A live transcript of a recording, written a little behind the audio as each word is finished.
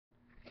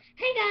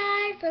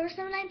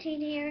Silver719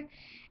 here,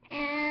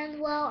 and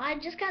well, I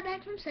just got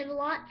back from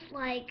Save-A-Lot,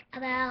 like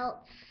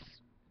about,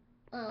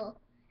 well,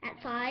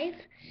 at 5,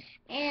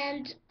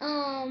 and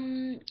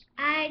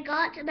I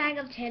got a bag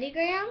of Teddy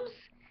Grahams.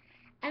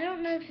 I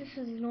don't know if this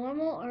is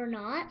normal or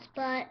not,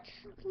 but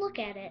look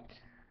at it.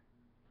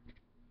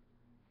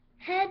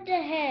 Head to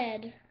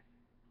head,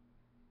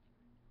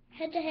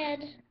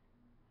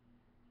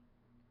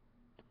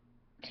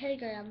 Teddy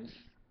Grahams.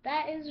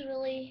 That is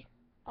really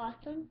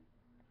awesome.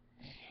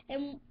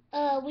 And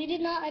we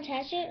did not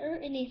attach it or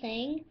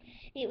anything.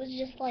 It was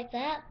just like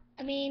that.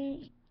 I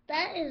mean,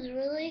 that is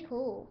really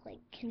cool. Like,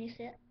 can you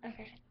see it?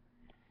 Okay.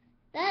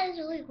 That is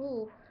really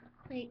cool.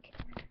 Like,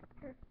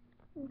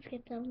 let's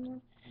get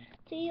them.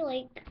 See,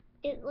 like,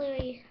 it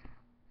literally,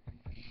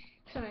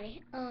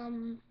 sorry,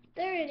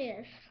 there it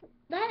is.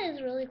 That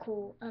is really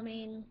cool. I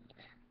mean,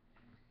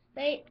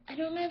 I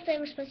don't know if they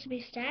were supposed to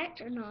be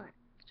stacked or not,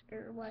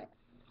 or what,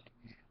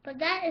 but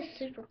that is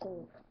super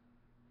cool.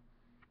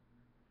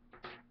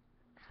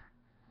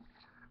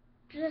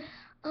 Tell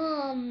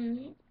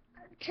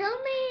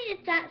me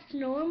if that's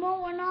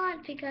normal or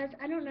not, because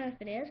I don't know if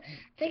it is.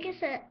 I think it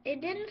said, it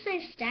didn't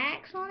say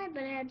stacks on it,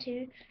 but it had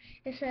two.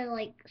 It said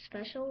like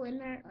special in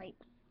there. Like,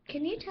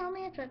 can you tell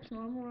me if that's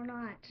normal or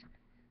not?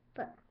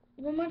 But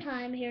one more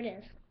time, here it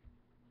is.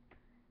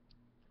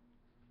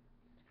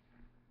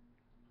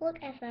 Look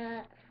at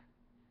that.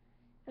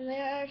 And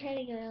there are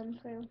Teddy Grahams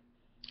for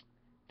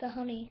the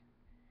honey.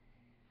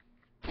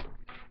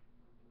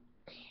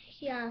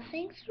 Yeah,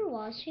 thanks for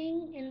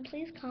watching, and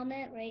please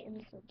comment, rate,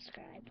 and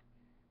subscribe.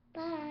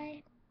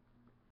 Bye.